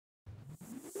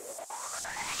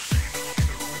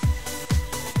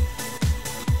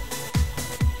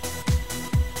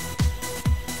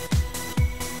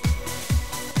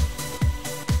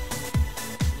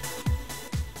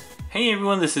Hey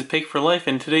everyone, this is Pig for Life,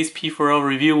 and today's P4L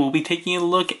review will be taking a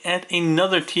look at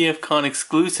another TFcon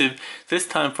exclusive, this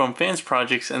time from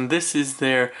FansProjects, and this is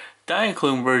their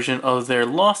Diaclone version of their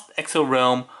Lost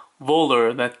Exo-Realm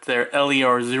Volar. That's their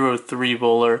LER-03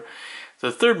 Volar,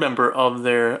 the third member of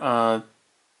their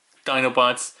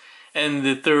Dinobots, and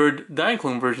the third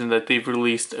Diaclone version that they've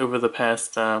released over the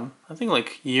past, I think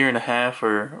like year and a half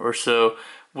or so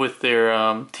with their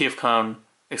TFcon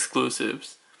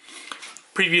exclusives.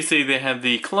 Previously, they had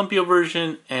the Columpio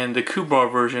version and the Kubra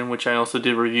version, which I also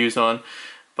did reviews on.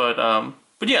 But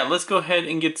yeah, let's go ahead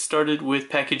and get started with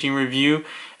packaging review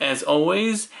as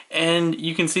always. And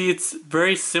you can see it's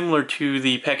very similar to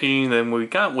the packaging that we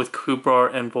got with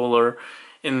Kubra and Volar,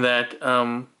 in that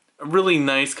a really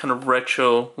nice kind of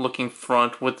retro looking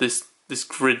front with this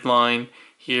grid line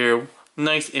here.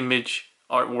 Nice image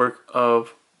artwork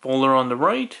of Volar on the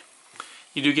right.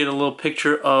 You do get a little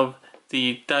picture of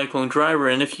the Diaclone driver,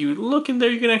 and if you look in there,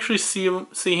 you can actually see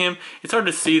him. It's hard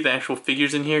to see the actual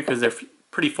figures in here because they're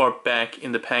pretty far back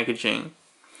in the packaging.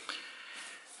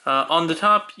 On the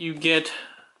top, you get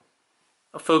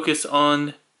a focus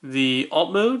on the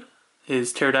alt mode,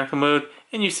 his pterodactyl mode,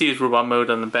 and you see his robot mode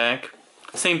on the back.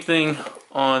 Same thing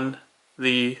on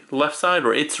the left side,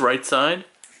 or its right side.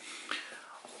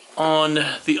 On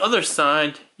the other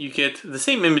side, you get the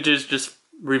same images, just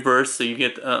reverse, so you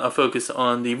get a focus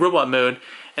on the robot mode,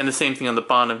 and the same thing on the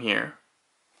bottom here.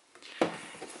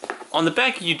 On the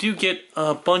back, you do get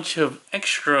a bunch of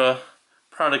extra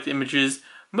product images,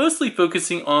 mostly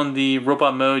focusing on the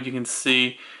robot mode. You can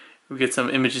see we get some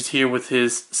images here with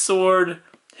his sword,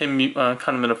 him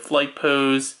kind of in a flight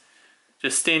pose,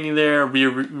 just standing there,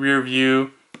 rear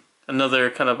view, another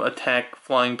kind of attack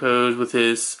flying pose with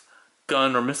his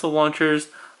gun or missile launchers,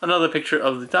 another picture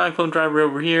of the Diaclone driver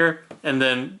over here, and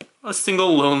then a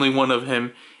single lonely one of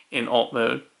him in alt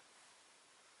mode.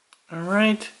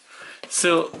 Alright,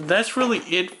 so that's really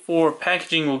it for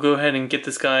packaging. We'll go ahead and get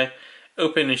this guy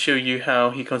open and show you how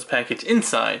he comes packaged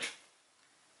inside.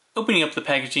 Opening up the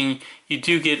packaging, you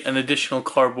do get an additional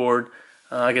cardboard,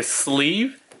 I guess,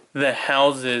 sleeve that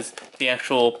houses the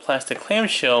actual plastic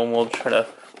clamshell, and we'll try to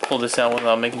pull this out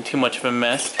without making too much of a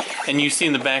mess. And you see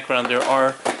in the background there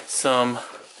are some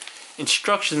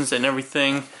instructions and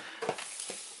everything,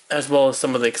 as well as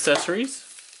some of the accessories.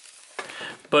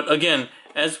 But again,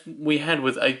 as we had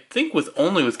with, I think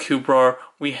only with Kubra,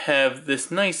 we have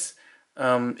this nice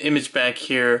image back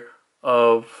here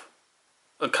of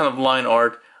a kind of line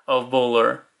art of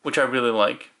Volar, which I really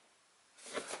like.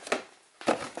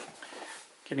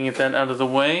 Getting that out of the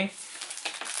way.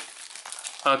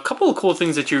 A couple of cool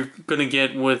things that you're going to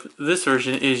get with this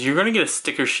version is you're going to get a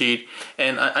sticker sheet,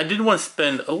 and I did want to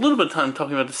spend a little bit of time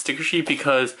talking about the sticker sheet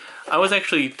because I was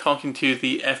actually talking to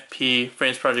the FP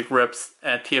FansProject reps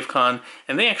at TFcon,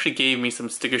 and they actually gave me some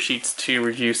sticker sheets to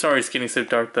review. Sorry it's getting so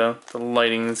dark though, the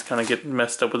lighting is kind of getting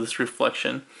messed up with this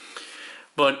reflection.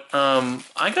 But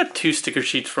I got 2 sticker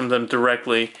sheets from them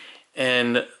directly,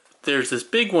 and there's this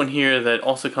big one here that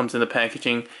also comes in the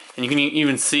packaging, and you can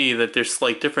even see that there's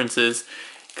slight differences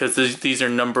because these are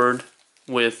numbered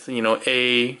with, you know,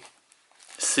 A,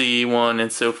 C, 1,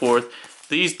 and so forth.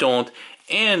 These don't,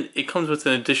 and it comes with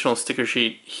an additional sticker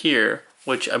sheet here,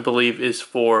 which I believe is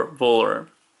for Volar.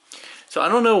 So I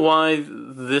don't know why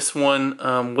this one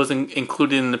wasn't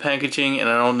included in the packaging, and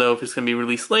I don't know if it's going to be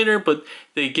released later, but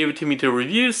they gave it to me to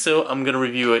review, so I'm going to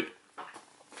review it.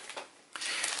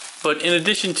 But in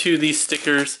addition to these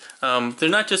stickers, they're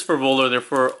not just for Volar, they're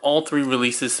for all 3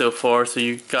 releases so far. So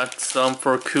you got some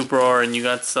for Kubra and you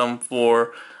got some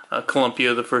for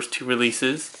Columpio, the first 2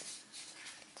 releases.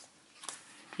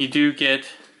 You do get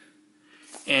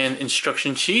an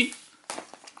instruction sheet,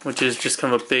 which is just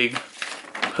kind of a big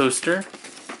poster.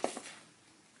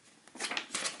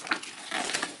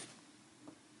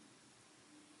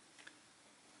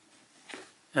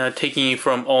 Taking you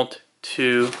from alt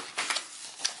to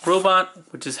robot,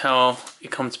 which is how it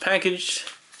comes packaged.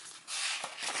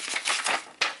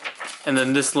 And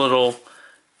then this little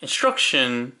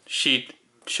instruction sheet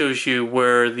shows you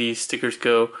where these stickers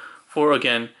go for,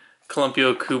 again,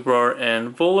 Columpio, Kubra,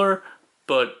 and Volar.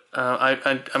 But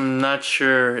I'm not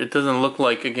sure. It doesn't look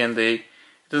like, again, it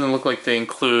doesn't look like they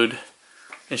include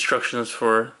instructions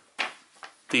for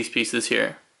these pieces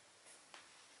here.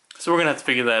 So we're gonna have to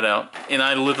figure that out. And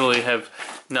I literally have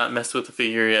not messed with the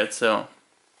figure yet, so.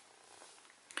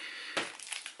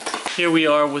 Here we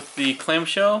are with the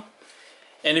clamshell,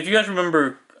 and if you guys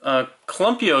remember,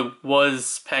 Columpio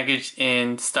was packaged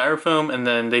in styrofoam, and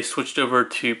then they switched over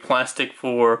to plastic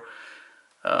for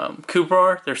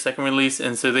Kubra, their second release,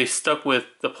 and so they stuck with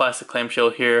the plastic clamshell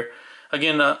here.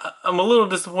 Again, I'm a little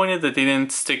disappointed that they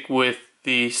didn't stick with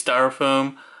the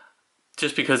styrofoam,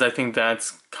 just because I think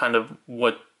that's kind of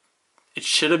what it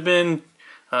should have been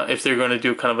if they're going to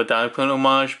do kind of a Diaclone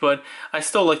homage. But I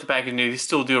still like the packaging. They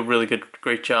still do a really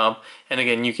great job. And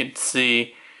again, you can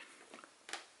see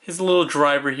his little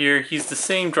driver here. He's the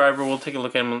same driver. We'll take a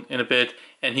look at him in a bit.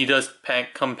 And he does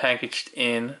come packaged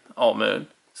in alt mode.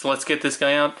 So let's get this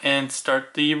guy out and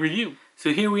start the review.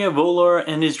 So here we have Volar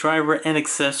and his driver and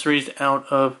accessories out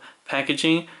of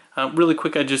packaging. Really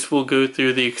quick, I just will go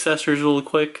through the accessories really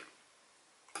quick.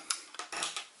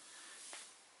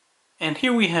 And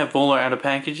here we have Volar out of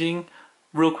packaging.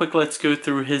 Real quick, let's go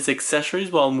through his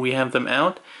accessories while we have them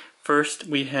out. First,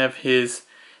 we have his,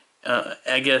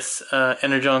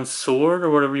 Energon sword,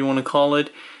 or whatever you want to call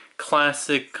it.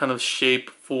 Classic kind of shape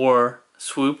for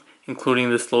swoop, including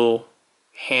this little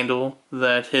handle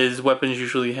that his weapons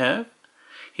usually have.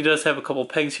 He does have a couple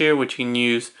pegs here, which you can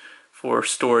use for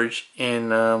storage in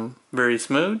various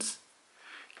modes.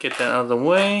 Get that out of the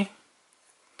way.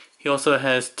 He also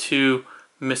has two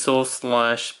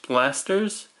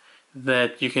missile/blasters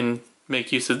that you can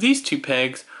make use of these two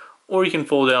pegs, or you can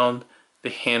fold down the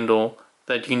handle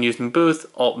that you can use in both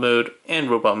alt mode and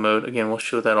robot mode. Again, we'll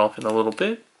show that off in a little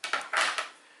bit.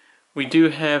 We do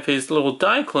have his little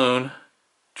Diaclone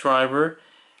driver,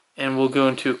 and we'll go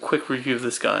into a quick review of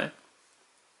this guy.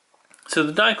 So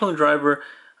the Diaclone driver,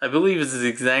 I believe, is the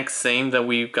exact same that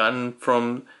we've gotten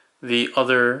from the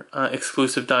other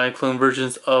exclusive Diaclone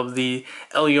versions of the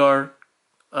LER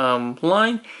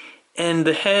line, and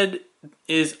the head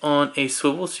is on a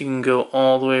swivel, so you can go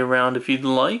all the way around if you'd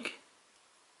like.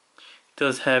 It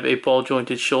does have a ball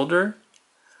jointed shoulder,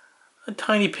 a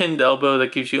tiny pinned elbow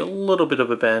that gives you a little bit of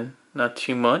a bend, not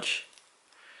too much.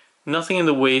 Nothing in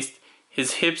the waist.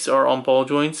 His hips are on ball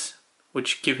joints,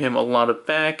 which give him a lot of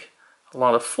back, a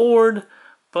lot of forward,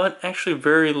 but actually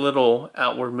very little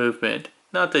outward movement.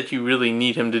 Not that you really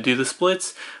need him to do the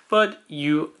splits, but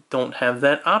you don't have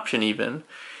that option even.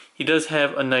 He does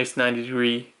have a nice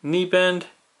 90-degree knee bend,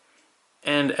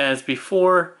 and as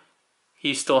before,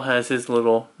 he still has his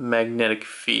little magnetic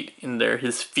feet in there.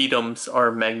 His feetums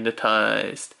are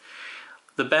magnetized.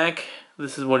 The back,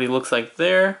 this is what he looks like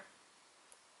there.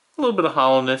 A little bit of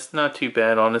hollowness, not too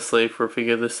bad honestly for a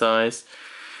figure this size.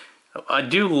 I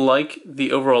do like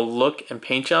the overall look and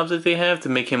paint jobs that they have to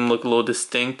make him look a little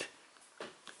distinct.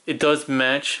 It does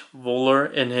match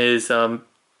Volar in his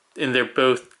in their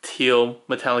both teal,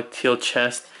 metallic teal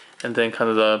chest, and then kind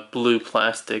of the blue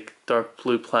plastic, dark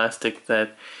blue plastic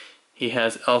that he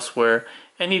has elsewhere.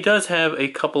 And he does have a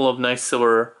couple of nice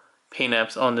silver paint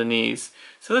apps on the knees.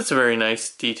 So that's a very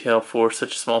nice detail for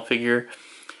such a small figure.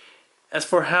 As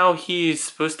for how he's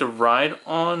supposed to ride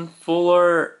on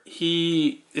Volar,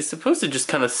 he is supposed to just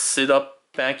kind of sit up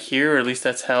back here, or at least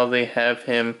that's how they have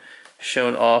him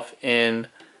shown off in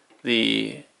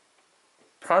the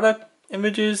product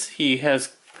images. He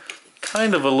has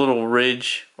kind of a little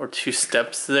ridge or two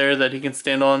steps there that he can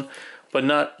stand on, but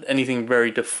not anything very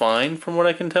defined from what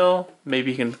I can tell.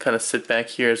 Maybe he can kind of sit back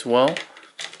here as well.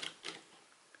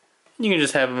 You can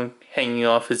just have him hanging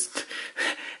off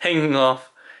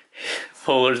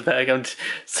Volar's back. I'm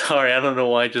sorry, I don't know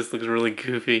why it just looks really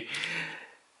goofy.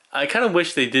 I kind of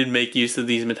wish they did make use of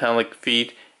these metallic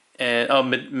feet and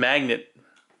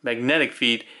magnetic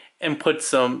feet, and put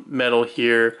some metal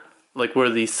here, like where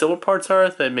these silver parts are,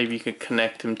 that maybe you could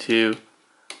connect him to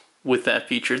with that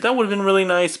feature. That would have been really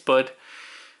nice, but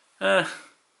I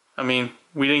mean,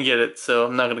 we didn't get it, so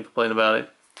I'm not going to complain about it.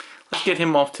 Let's get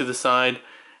him off to the side.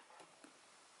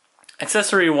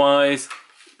 Accessory wise,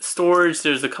 storage,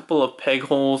 there's a couple of peg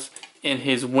holes in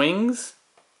his wings,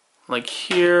 like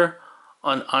here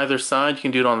on either side. You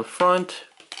can do it on the front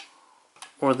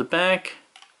or the back,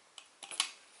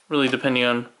 really depending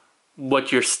on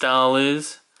what your style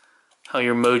is, how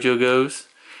your mojo goes.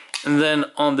 And then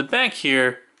on the back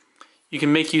here, you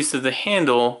can make use of the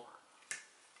handle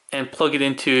and plug it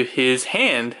into his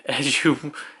hand, as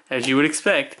you would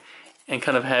expect, and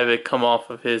kind of have it come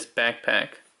off of his backpack.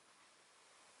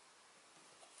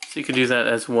 So you could do that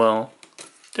as well.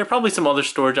 There are probably some other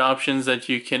storage options that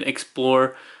you can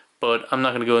explore, but I'm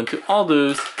not going to go into all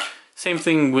those. Same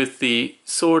thing with the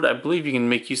sword. I believe you can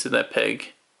make use of that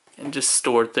peg and just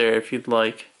store it there if you'd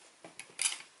like.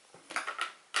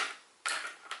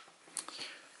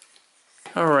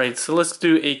 Alright, so let's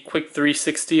do a quick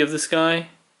 360 of this guy.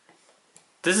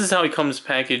 This is how he comes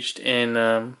packaged in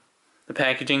the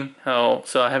packaging. So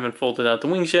I haven't folded out the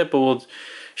wings yet, but we'll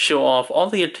show off all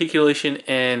the articulation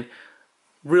and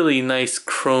really nice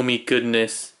chromy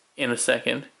goodness in a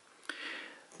second.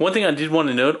 One thing I did want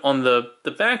to note on the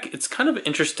back, it's kind of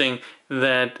interesting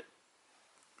that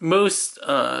most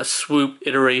swoop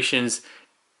iterations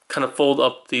kind of fold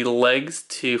up the legs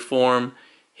to form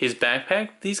his backpack.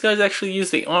 These guys actually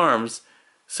use the arms,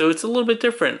 so it's a little bit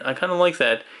different. I kind of like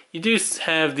that. You do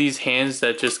have these hands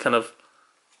that just kind of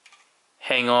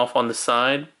hang off on the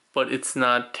side, but it's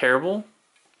not terrible.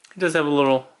 It does have a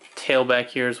little tail back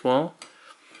here as well.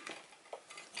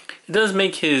 It does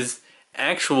make his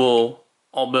actual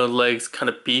alt mode legs kind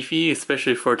of beefy,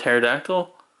 especially for a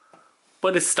pterodactyl,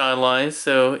 but it's stylized,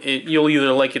 so you'll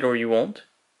either like it or you won't.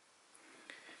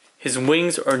 His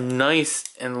wings are nice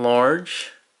and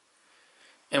large,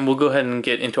 and we'll go ahead and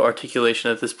get into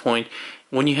articulation at this point.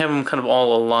 When you have them kind of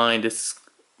all aligned, it's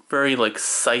very like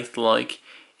scythe-like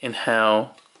in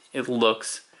how it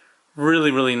looks.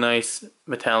 Really, really nice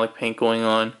metallic paint going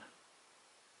on.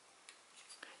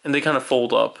 And they kind of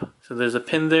fold up. So there's a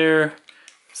pin there,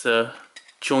 there's a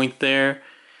joint there.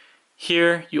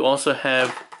 Here you also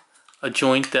have a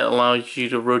joint that allows you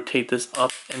to rotate this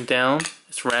up and down.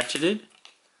 It's ratcheted.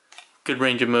 Good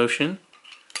range of motion.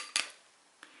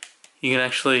 You can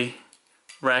actually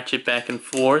ratchet back and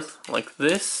forth like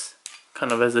this,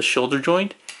 kind of as a shoulder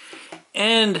joint.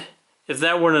 And if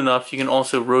that weren't enough, you can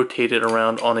also rotate it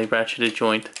around on a ratcheted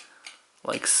joint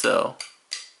like so.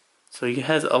 So he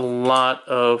has a lot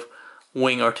of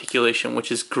wing articulation,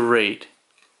 which is great.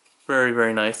 Very,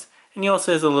 very nice. And he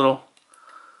also has a little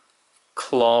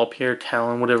claw up here,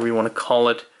 talon, whatever you want to call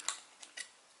it.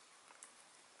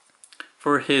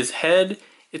 For his head,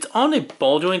 it's on a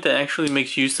ball joint that actually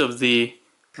makes use of the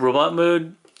robot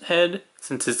mode head,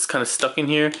 since it's kind of stuck in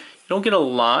here. You don't get a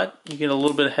lot, you get a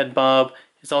little bit of head bob.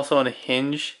 It's also on a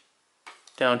hinge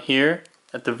down here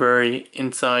at the very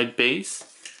inside base.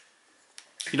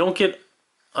 You don't get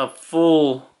a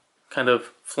full kind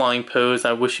of flying pose.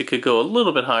 I wish it could go a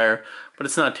little bit higher, but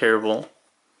it's not terrible.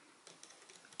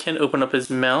 Can open up his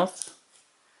mouth.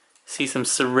 See some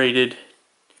serratedness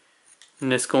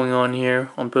going on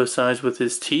here on both sides with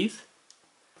his teeth.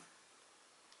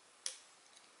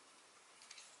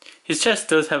 His chest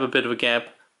does have a bit of a gap,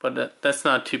 but that's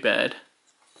not too bad.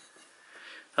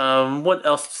 What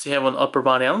else does he have on the upper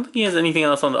body? I don't think he has anything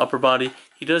else on the upper body.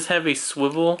 He does have a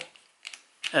swivel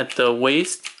at the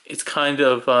waist. It's kind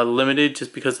of limited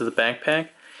just because of the backpack.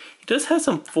 He does have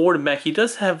some forward and back. He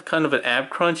does have kind of an ab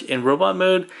crunch in robot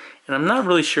mode, and I'm not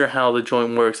really sure how the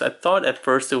joint works. I thought at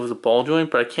first it was a ball joint,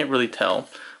 but I can't really tell.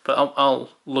 But I'll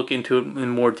look into it in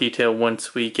more detail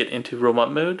once we get into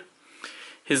robot mode.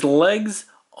 His legs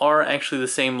are actually the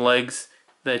same legs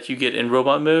that you get in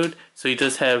robot mode, so he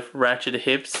does have ratcheted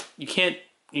hips. You can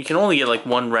only get like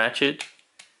one ratchet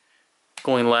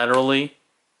going laterally,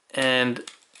 and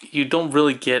you don't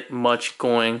really get much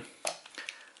going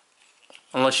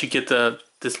unless you get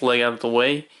this leg out of the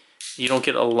way. You don't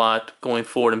get a lot going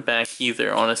forward and back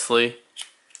either, honestly.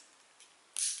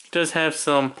 He does have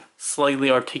some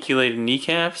slightly articulated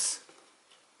kneecaps.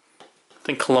 I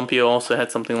think Columpia also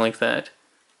had something like that.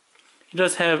 He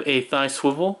does have a thigh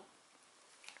swivel.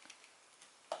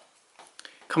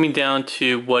 Coming down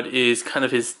to what is kind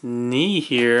of his knee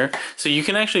here. So you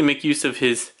can actually make use of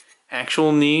his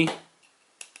actual knee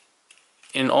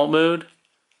in alt mode,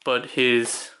 but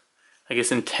his, I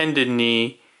guess, intended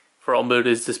knee for alt mode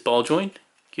is this ball joint.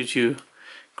 Gives you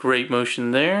great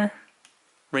motion there,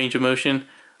 range of motion.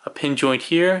 A pin joint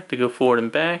here to go forward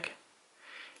and back.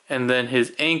 And then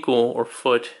his ankle or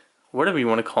foot, whatever you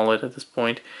want to call it at this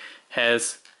point,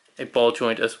 has a ball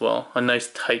joint as well. A nice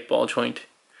tight ball joint.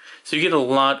 So you get a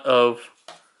lot of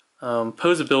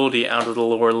posability out of the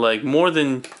lower leg, more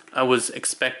than I was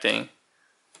expecting.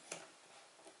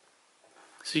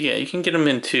 So yeah, you can get them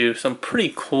into some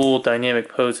pretty cool dynamic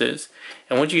poses.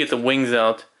 And once you get the wings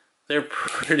out, they're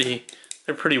pretty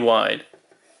wide.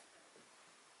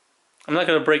 I'm not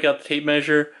going to break out the tape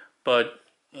measure, but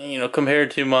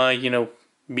compared to my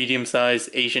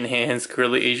medium-sized Asian hands,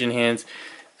 curly Asian hands,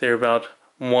 they're about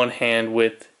one hand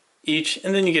width each,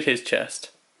 and then you get his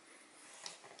chest.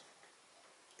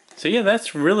 So yeah,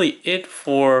 that's really it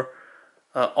for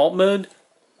alt mode.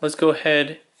 Let's go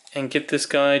ahead and get this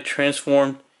guy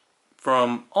transformed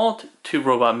from alt to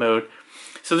robot mode.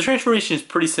 So the transformation is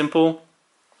pretty simple,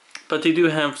 but they do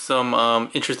have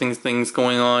some interesting things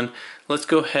going on. Let's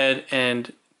go ahead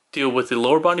and deal with the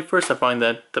lower body first. I find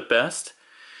that the best.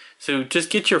 So just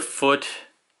get your foot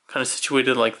kind of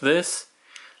situated like this.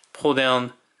 Pull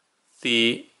down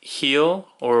the heel,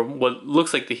 or what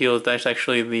looks like the heel is that's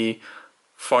actually the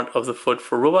front of the foot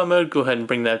for robot mode. Go ahead and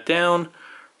bring that down.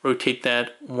 Rotate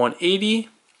that 180.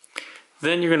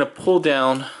 Then you're going to pull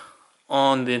down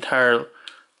on the entire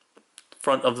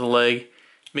front of the leg,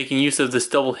 making use of this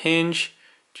double hinge.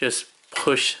 Just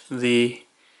push the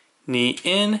knee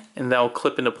in, and that will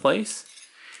clip into place.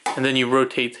 And then you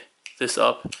rotate this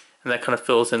up, and that kind of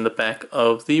fills in the back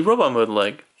of the robot mode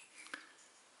leg.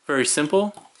 Very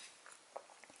simple.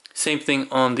 Same thing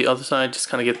on the other side, just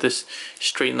kind of get this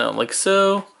straightened out like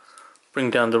so. Bring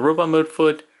down the robot mode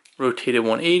foot, rotate it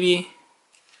 180,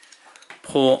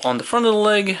 pull on the front of the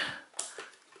leg,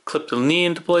 clip the knee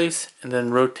into place, and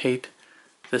then rotate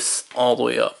this all the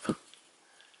way up.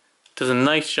 Does a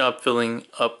nice job filling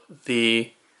up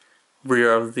the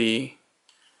rear of the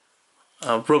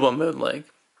robot mode leg.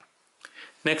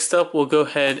 Next up, we'll go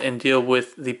ahead and deal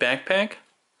with the backpack.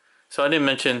 So I didn't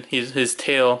mention his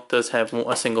tail does have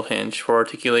a single hinge for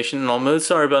articulation in all modes.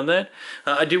 Sorry about that.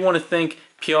 I do want to thank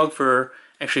Piog for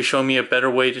actually showing me a better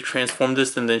way to transform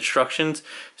this than the instructions.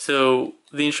 So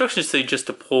the instructions say just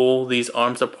to pull these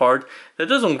arms apart. That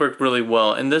doesn't work really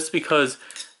well, and that's because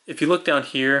if you look down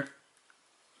here,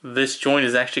 this joint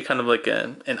is actually kind of like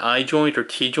an I joint or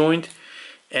T joint,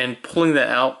 and pulling that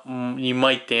out, you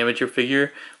might damage your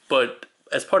figure. But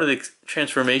as part of the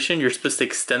transformation, you're supposed to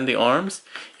extend the arms.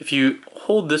 If you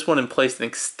hold this one in place and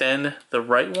extend the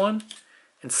right one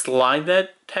and slide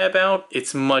that tab out,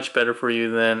 it's much better for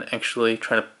you than actually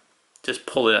trying to just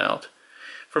pull it out.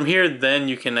 From here, then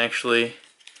you can actually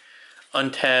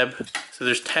untab. So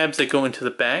there's tabs that go into the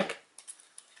back,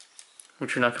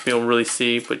 which you're not going to be able to really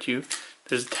see, but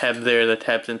there's a tab there that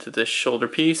tabs into this shoulder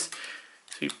piece.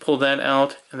 So you pull that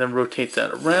out and then rotate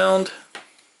that around.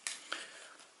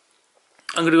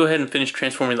 I'm going to go ahead and finish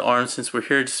transforming the arms since we're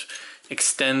here. Just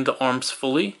extend the arms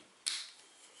fully.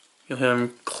 You'll have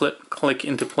them click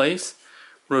into place.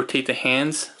 Rotate the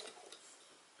hands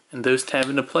and those tab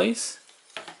into place.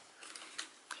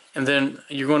 And then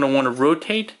you're going to want to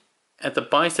rotate at the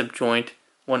bicep joint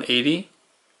 180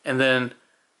 and then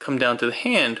come down to the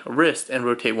hand or wrist and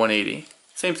rotate 180.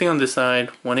 Same thing on this side,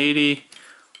 180,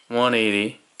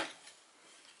 180.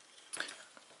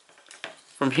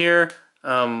 From here,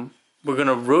 we're going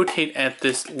to rotate at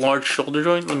this large shoulder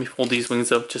joint. Let me fold these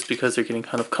wings up just because they're getting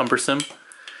kind of cumbersome.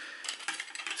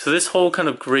 So this whole kind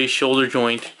of gray shoulder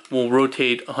joint will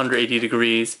rotate 180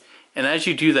 degrees. And as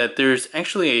you do that, there's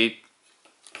actually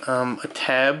a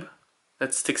tab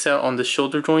that sticks out on the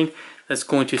shoulder joint that's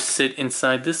going to sit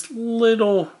inside this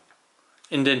little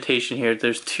indentation here.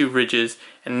 There's two ridges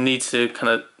and it needs to kind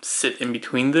of sit in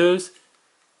between those.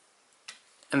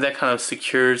 And that kind of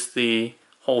secures the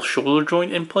whole shoulder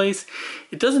joint in place.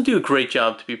 It doesn't do a great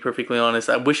job, to be perfectly honest.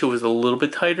 I wish it was a little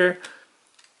bit tighter,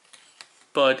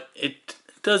 but it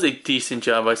does a decent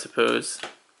job, I suppose.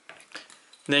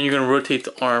 And then you're going to rotate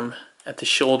the arm at the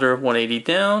shoulder 180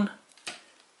 down,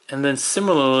 and then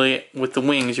similarly with the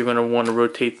wings, you're going to want to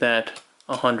rotate that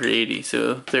 180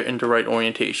 so they're in the right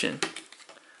orientation.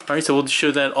 Alright, so we'll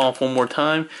show that off one more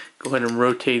time. Go ahead and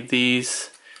rotate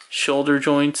these shoulder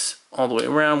joints all the way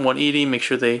around 180. Make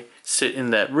sure they sit in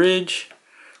that ridge.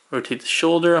 Rotate the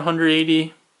shoulder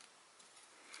 180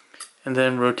 and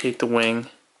then rotate the wing.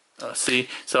 See,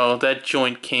 so that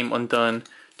joint came undone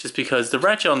just because the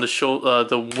ratchet on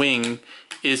the wing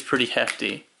is pretty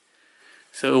hefty.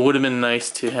 So it would have been nice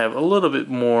to have a little bit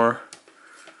more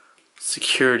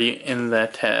security in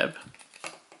that tab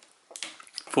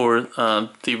for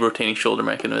the rotating shoulder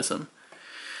mechanism.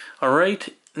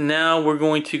 Alright, now we're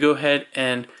going to go ahead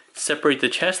and separate the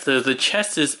chest. The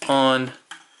chest is on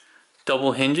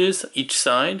double hinges each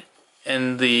side,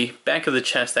 and the back of the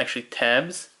chest actually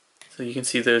tabs. So you can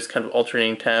see those kind of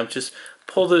alternating tabs. Just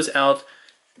pull those out,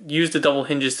 use the double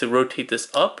hinges to rotate this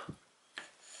up.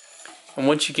 And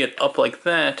once you get up like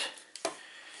that,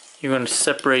 you're going to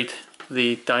separate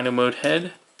the dyno mode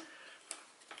head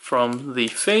from the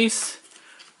face,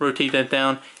 rotate that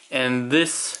down, and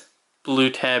this blue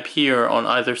tab here on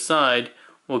either side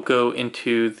will go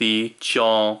into the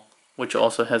jaw, which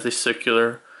also has a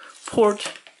circular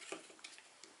port.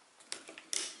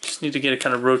 Just need to get it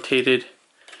kind of rotated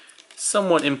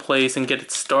somewhat in place and get it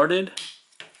started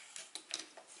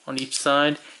on each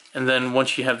side, and then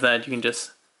once you have that, you can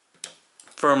just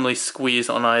firmly squeeze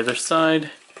on either side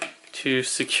to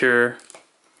secure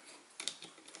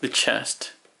the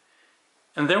chest.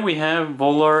 And there we have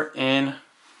Volar in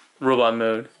robot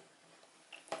mode.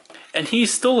 And he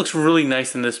still looks really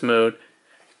nice in this mode.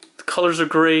 The colors are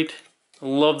great. I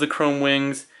love the chrome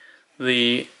wings.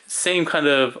 The same kind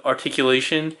of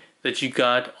articulation that you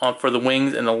got for the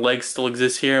wings and the legs still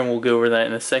exists here, and we'll go over that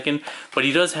in a second. But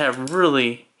he has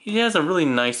a really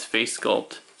nice face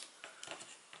sculpt.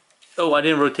 Oh, I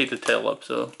didn't rotate the tail up,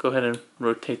 so go ahead and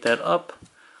rotate that up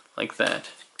like that.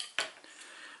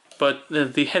 But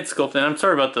the head sculpt, and I'm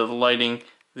sorry about the lighting,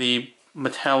 the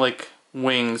metallic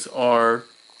wings are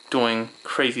doing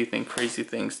crazy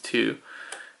things to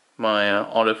my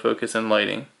autofocus and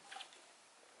lighting.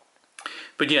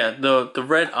 But yeah, the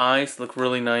red eyes look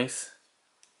really nice.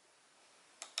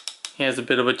 He has a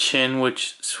bit of a chin,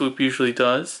 which Swoop usually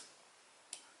does.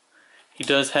 He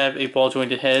does have a ball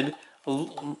jointed head,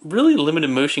 really limited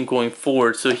motion going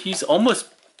forward, so he's almost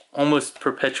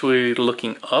perpetually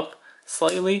looking up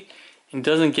slightly and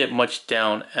doesn't get much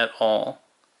down at all,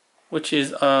 which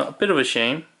is a bit of a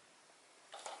shame.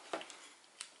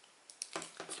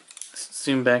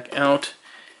 Zoom back out.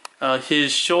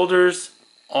 His shoulders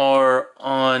are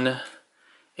on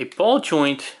a ball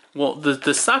joint. Well,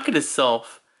 the socket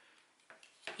itself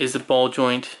is a ball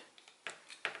joint,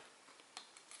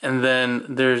 and then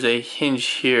there's a hinge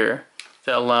here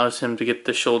that allows him to get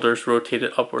the shoulders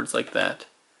rotated upwards like that.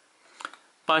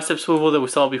 Bicep swivel that we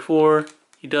saw before.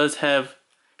 He does have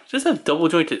double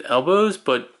jointed elbows,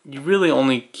 but you really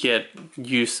only get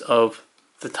use of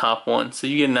the top one, so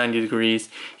you get 90 degrees.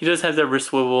 He does have that wrist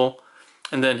swivel,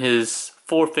 and then his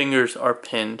 4 fingers are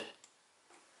pinned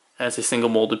as a single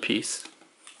molded piece.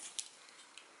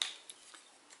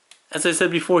 As I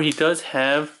said before, he does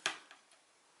have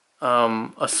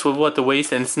a swivel at the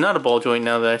waist, and it's not a ball joint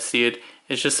now that I see it.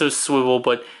 It's just a swivel,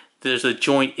 but there's a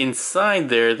joint inside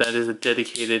there that is a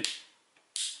dedicated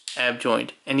ab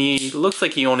joint. And he looks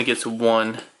like he only gets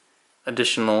 1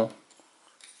 additional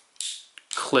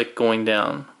click going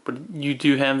down, but you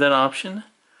do have that option.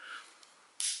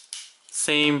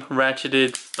 Same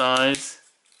ratcheted thighs,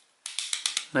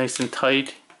 nice and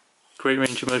tight, great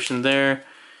range of motion there.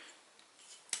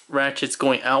 Ratchets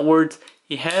going outwards.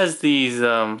 He has these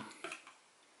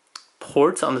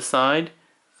ports on the side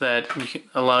that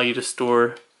allow you to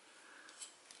store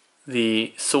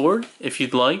the sword if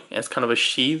you'd like, as kind of a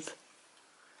sheath,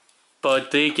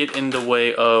 but they get in the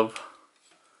way of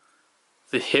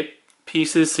the hip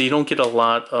pieces, so you don't get a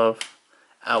lot of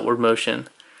outward motion.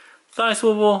 Thigh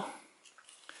swivel,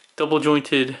 double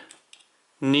jointed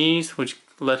knees, which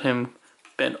let him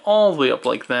bend all the way up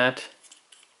like that.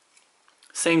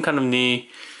 Same kind of knee,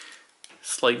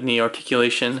 slight knee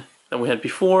articulation that we had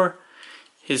before.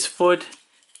 His foot,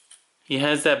 he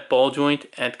has that ball joint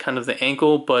at kind of the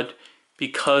ankle, but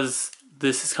because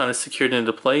this is kind of secured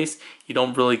into place, you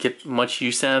don't really get much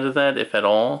use out of that, if at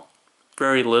all.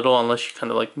 Very little, unless you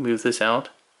kind of like move this out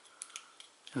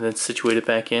and then situate it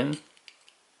back in.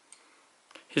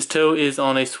 His toe is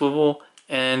on a swivel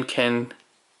and can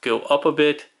go up a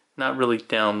bit, not really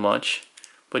down much,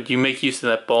 but you make use of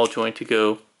that ball joint to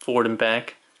go forward and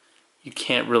back. You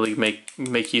can't really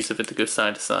make use of it to go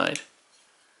side to side.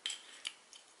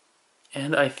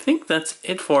 And I think that's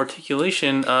it for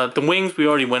articulation. The wings we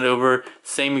already went over,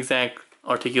 same exact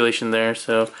articulation there,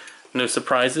 so no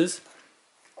surprises.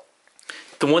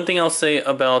 The one thing I'll say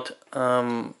about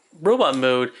robot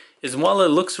mode is while it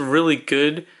looks really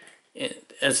good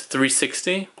as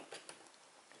 360,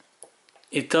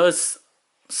 it does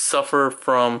suffer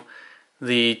from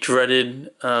the dreaded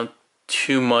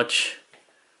too much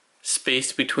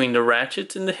space between the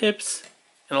ratchets and the hips,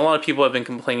 and a lot of people have been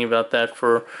complaining about that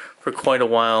for quite a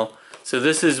while. So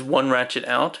this is 1 ratchet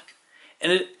out,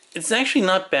 and it's actually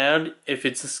not bad if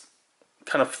it's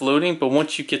kind of floating, but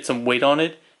once you get some weight on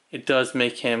it, it does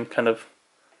make him kind of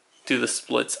do the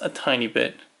splits a tiny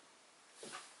bit.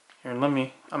 Here,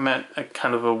 I'm at a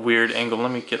kind of a weird angle.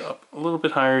 Let me get up a little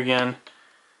bit higher again,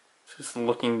 just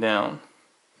looking down.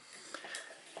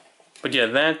 But yeah,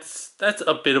 that's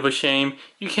a bit of a shame.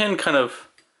 You can kind of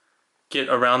get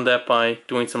around that by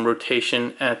doing some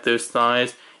rotation at those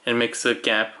thighs, and makes the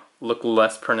gap look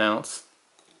less pronounced.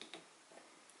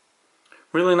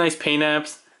 Really nice paint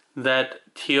apps. That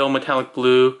teal metallic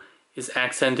blue is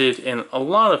accented in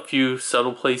a few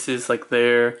subtle places, like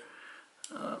there.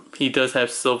 He does have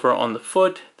silver on the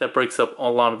foot that breaks up a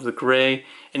lot of the gray,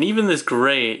 and even this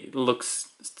gray looks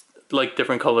like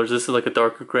different colors. This is like a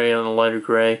darker gray and a lighter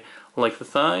gray, like the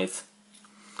thighs.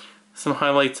 Some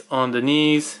highlights on the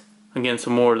knees, again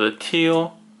some more of the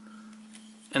teal,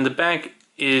 and the back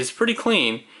is pretty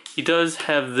clean. He does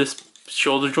have this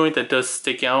shoulder joint that does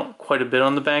stick out quite a bit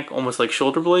on the back, almost like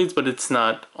shoulder blades, but it's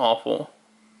not awful.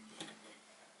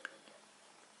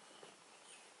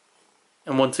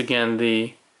 And once again,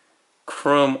 the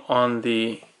chrome on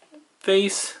the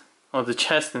face, on the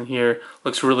chest in here,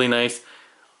 looks really nice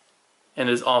and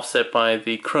is offset by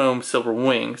the chrome silver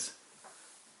wings.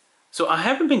 So I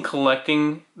haven't been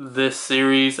collecting this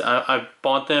series. I've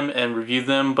bought them and reviewed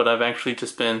them, but I've actually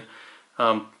just been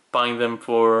buying them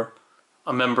for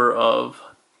a member of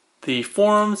the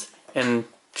forums and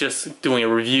just doing a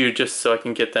review just so I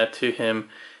can get that to him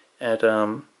at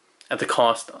the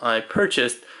cost I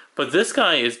purchased. But this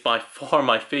guy is by far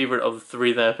my favorite of the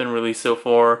 3 that have been released so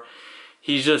far.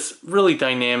 He's just really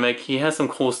dynamic. He has some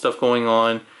cool stuff going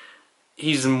on.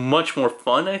 He's much more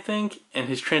fun, I think, and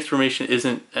his transformation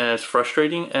isn't as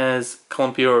frustrating as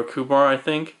Columpio or Kubar, I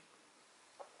think.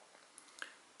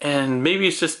 And maybe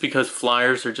it's just because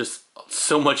flyers are just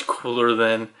so much cooler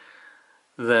than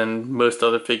most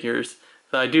other figures.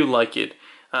 I do like it.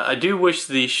 I do wish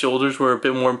the shoulders were a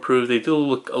bit more improved. They do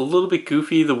look a little bit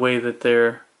goofy the way that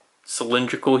they're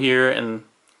cylindrical here and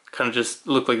kind of just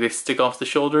look like they stick off the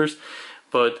shoulders.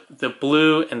 But the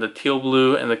blue and the teal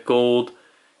blue and the gold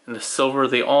and the silver,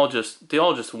 they all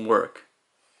just work.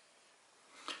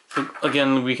 So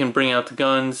again, we can bring out the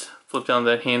guns, flip down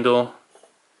that handle,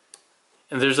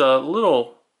 and there's a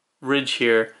little ridge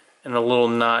here and a little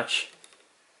notch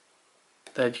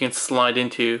that you can slide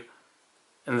into,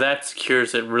 and that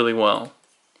secures it really well.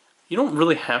 You don't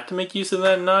really have to make use of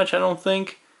that notch, I don't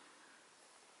think,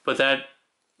 but that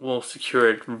will secure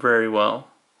it very well.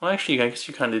 Well, actually, I guess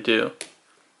you kind of do.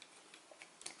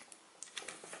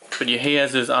 But he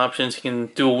has his options. He can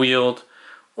dual wield,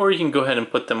 or you can go ahead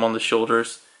and put them on the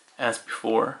shoulders as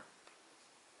before.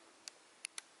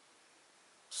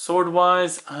 Sword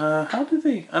wise, how did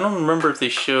they? I don't remember if they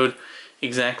showed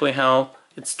exactly how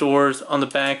it stores on the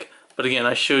back, but again,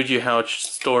 I showed you how it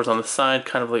stores on the side,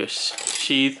 kind of like a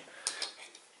sheath.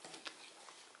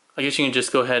 I guess you can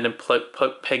just go ahead and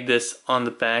peg this on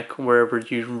the back wherever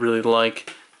you really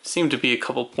like. Seem to be a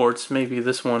couple ports. Maybe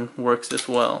this one works as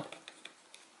well.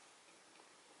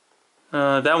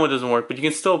 That one doesn't work, but you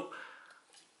can still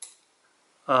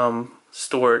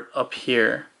store it up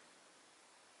here.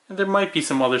 And there might be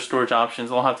some other storage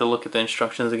options. I'll have to look at the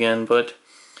instructions again, but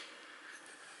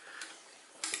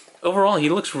overall he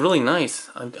looks really nice.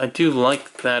 I do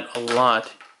like that a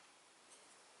lot.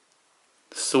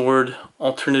 Sword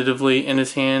alternatively in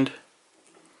his hand.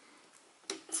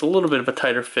 It's a little bit of a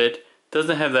tighter fit.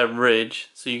 Doesn't have that ridge,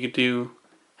 so you do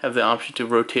have the option to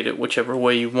rotate it whichever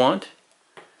way you want.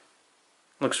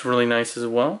 Looks really nice as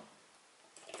well.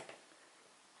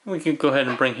 We can go ahead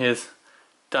and bring his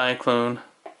Diaclone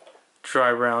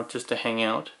driver out just to hang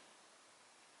out.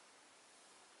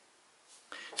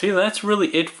 So yeah, that's really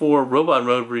it for Robot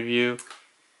Mode review.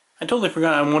 I totally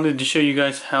forgot I wanted to show you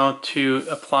guys how to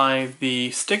apply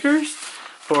the stickers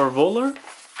for Volar.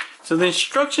 So the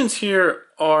instructions here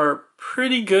are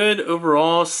pretty good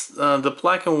overall. The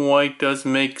black and white does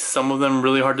make some of them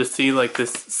really hard to see, like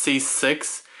this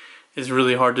C6 is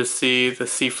really hard to see. The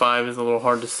C5 is a little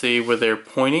hard to see where they're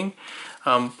pointing.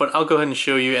 But I'll go ahead and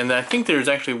show you, and I think there's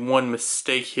actually one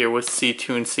mistake here with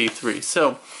C2 and C3.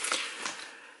 So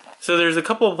there's a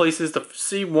couple of places. The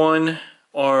C1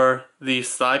 are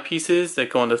these thigh pieces that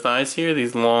go on the thighs here,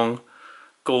 these long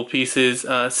gold pieces.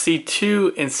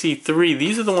 C2 and C3,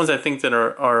 these are the ones I think that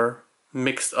are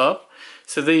mixed up.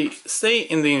 So they say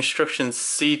in the instructions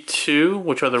C2,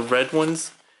 which are the red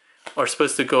ones, are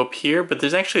supposed to go up here, but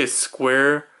there's actually a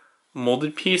square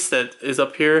molded piece that is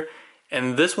up here,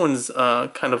 and this one's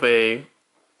kind of a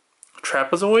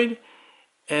trapezoid,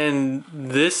 and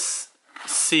this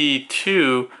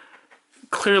C2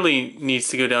 clearly needs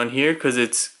to go down here because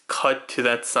it's cut to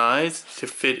that size to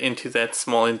fit into that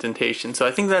small indentation. So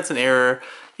I think that's an error,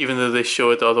 even though they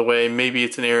show it the other way. Maybe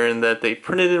it's an error in that they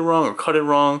printed it wrong or cut it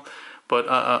wrong, but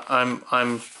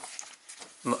I'm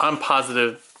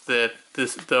positive that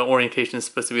the orientation is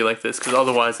supposed to be like this, because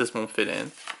otherwise this won't fit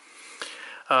in.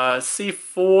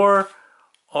 C4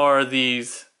 are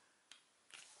these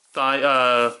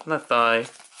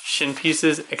shin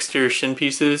pieces, exterior shin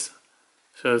pieces.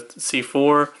 So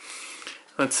C4.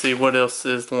 Let's see what else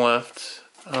is left.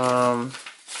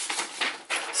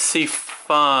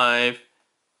 C5.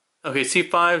 Okay,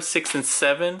 C5, 6, and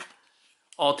 7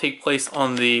 all take place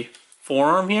on the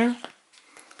forearm here.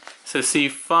 So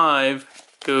C5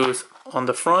 goes on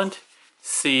the front.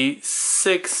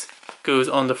 C6 goes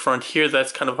on the front here.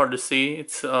 That's kind of hard to see.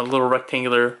 It's a little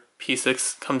rectangular piece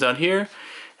that comes out here.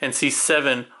 And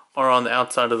C7 are on the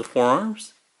outside of the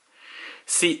forearms.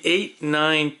 C8,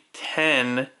 9,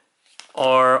 10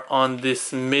 are on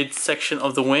this mid section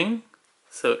of the wing.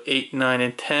 So 8, 9,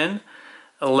 and 10.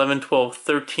 11, 12,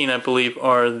 13 I believe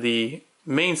are the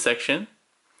main section.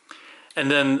 And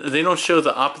then they don't show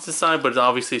the opposite side, but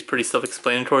obviously it's pretty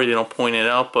self-explanatory. They don't point it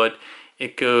out, but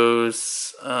it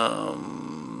goes...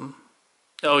 oh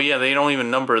yeah, they don't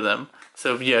even number them.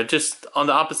 So yeah, just on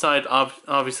the opposite side,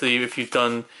 obviously if you've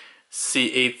done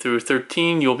C8 through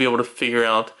 13, you'll be able to figure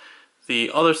out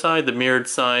the other side, the mirrored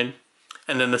side.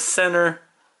 And then the center,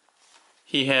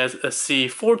 he has a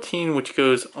C14, which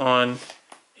goes on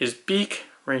his beak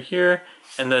right here,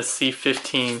 and then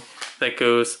C15 that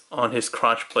goes on his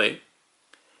crotch plate.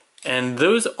 And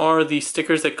those are the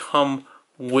stickers that come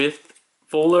with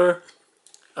Volar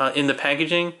in the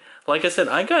packaging. Like I said,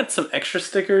 I got some extra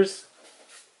stickers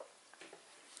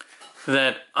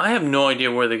that I have no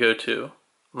idea where they go to.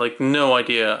 Like, no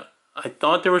idea. I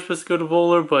thought they were supposed to go to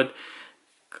Volar, but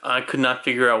I could not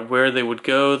figure out where they would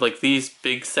go. Like these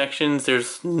big sections,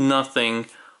 there's nothing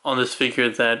on this figure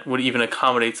that would even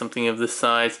accommodate something of this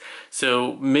size.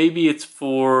 So maybe it's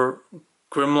for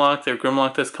Grimlock, their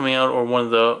Grimlock that's coming out, or one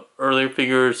of the earlier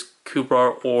figures,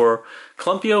 Kubrar or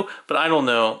Clumpio, but I don't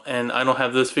know, and I don't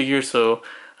have those figures, so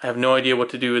I have no idea what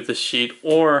to do with this sheet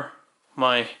or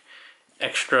my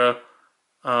extra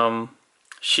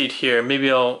sheet here.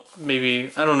 Maybe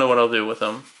I don't know what I'll do with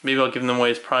them. Maybe I'll give them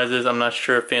away as prizes. I'm not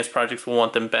sure if FansProjects will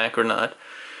want them back or not.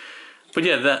 But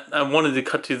yeah, that I wanted to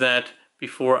cut to that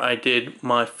before I did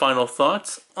my final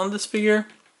thoughts on this figure,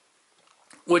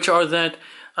 which are that,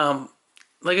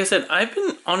 like I said, I've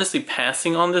been honestly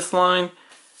passing on this line.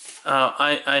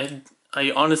 I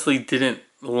honestly didn't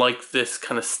like this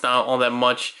kind of style all that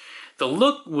much. The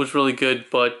look was really good,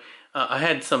 but I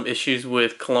had some issues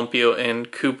with Clumpio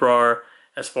and Kubrar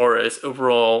as far as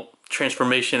overall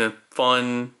transformation and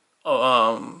fun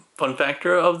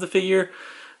factor of the figure.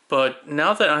 But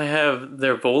now that I have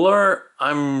their Volar,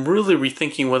 I'm really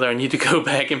rethinking whether I need to go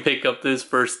back and pick up those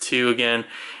first two again,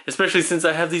 especially since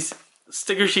I have these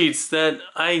sticker sheets that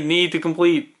I need to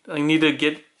complete. I need to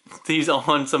get these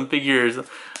on some figures.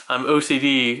 I'm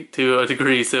OCD to a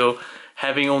degree, so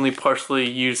having only partially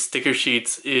used sticker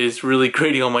sheets is really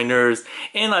grating on my nerves.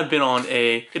 And I've been on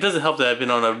it doesn't help that I've been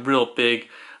on a real big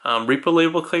repo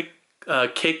label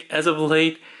kick as of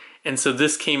late, and so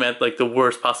this came at like the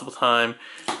worst possible time.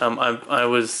 I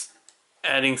was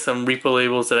adding some repo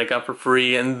labels that I got for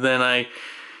free, and then I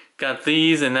got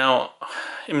these, and now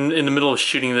in the middle of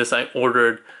shooting this, I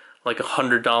ordered like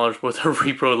 $100 worth of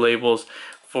repro labels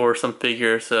for some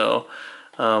figures. So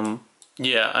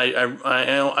yeah,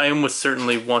 I almost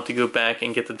certainly want to go back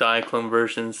and get the Diaclone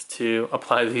versions to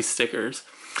apply these stickers.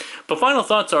 But final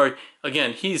thoughts are,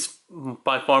 again, he's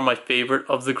by far my favorite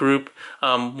of the group.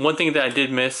 One thing that I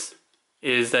did miss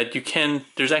is that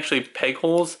there's actually peg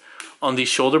holes on these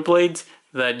shoulder blades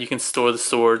that you can store the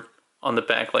sword on the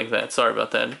back like that. Sorry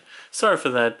about that. Sorry for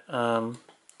that,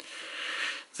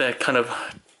 that kind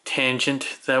of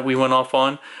tangent that we went off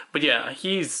on. But yeah,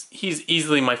 he's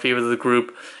easily my favorite of the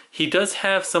group. He does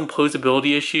have some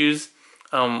posability issues.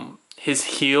 His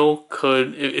heel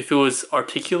could, if it was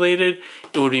articulated,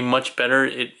 it would be much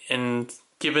better. And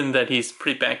given that he's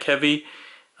pretty back heavy,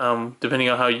 depending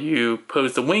on how you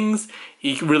pose the wings,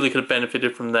 he really could have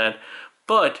benefited from that.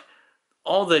 But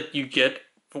all that you get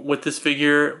with this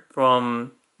figure,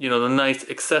 from the nice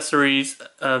accessories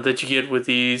that you get with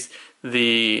these,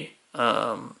 the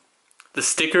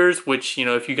stickers, which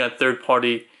if you got third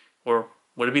party, or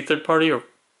would it be third party or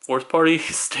fourth party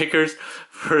stickers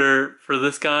for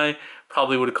this guy,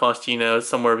 probably would have cost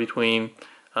somewhere between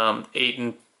 $8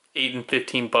 and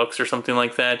 $15 or something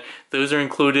like that. Those are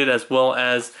included, as well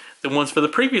as the ones for the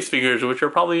previous figures, which are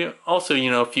probably also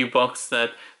a few bucks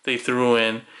that they threw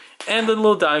in, and the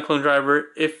little Diaclone driver.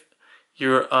 If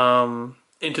you're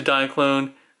into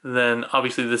Diaclone, then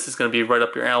obviously this is going to be right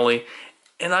up your alley.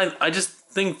 And I just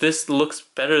think this looks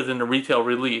better than the retail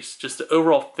release. Just the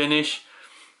overall finish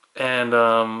and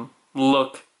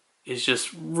look is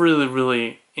just really,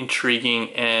 really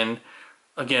intriguing, and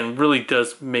again, really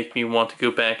does make me want to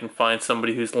go back and find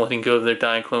somebody who's letting go of their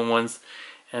Diaclone ones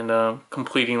and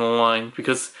completing the line,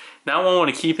 because now I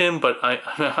want to keep him, but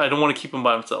I don't want to keep him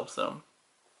by himself. So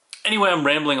anyway, I'm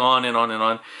rambling on and on and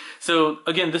on. So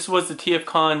again, this was the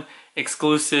TFcon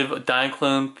exclusive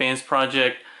Diaclone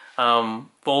FansProject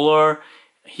Volar.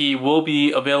 He will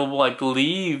be available, I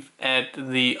believe, at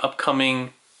the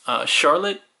upcoming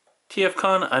Charlotte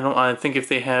TFcon. I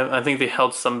think they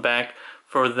held some back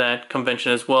for that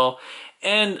convention as well,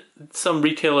 and some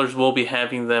retailers will be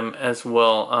having them as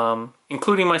well,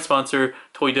 including my sponsor,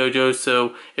 Toy Dojo.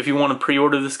 So if you want to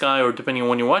pre-order this guy, or depending on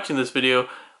when you're watching this video,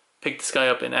 pick this guy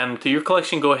up and add him to your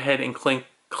collection, go ahead and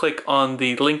click on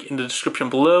the link in the description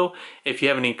below. If you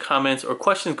have any comments or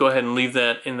questions, go ahead and leave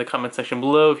that in the comment section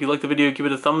below. If you like the video, give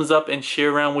it a thumbs up and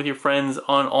share around with your friends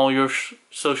on all your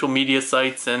social media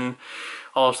sites and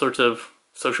all sorts of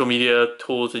social media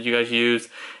tools that you guys use.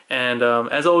 And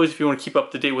as always, if you want to keep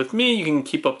up to date with me, you can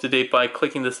keep up to date by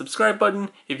clicking the subscribe button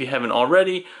if you haven't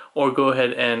already, or go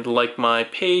ahead and like my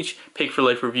page, Pig for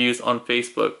Life Reviews, on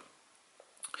Facebook.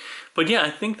 But yeah, I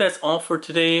think that's all for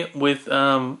today with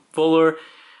Volar.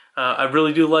 I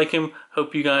really do like him.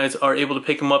 Hope you guys are able to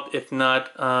pick him up, if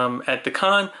not at the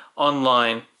con,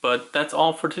 online. But that's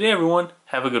all for today, everyone.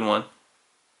 Have a good one.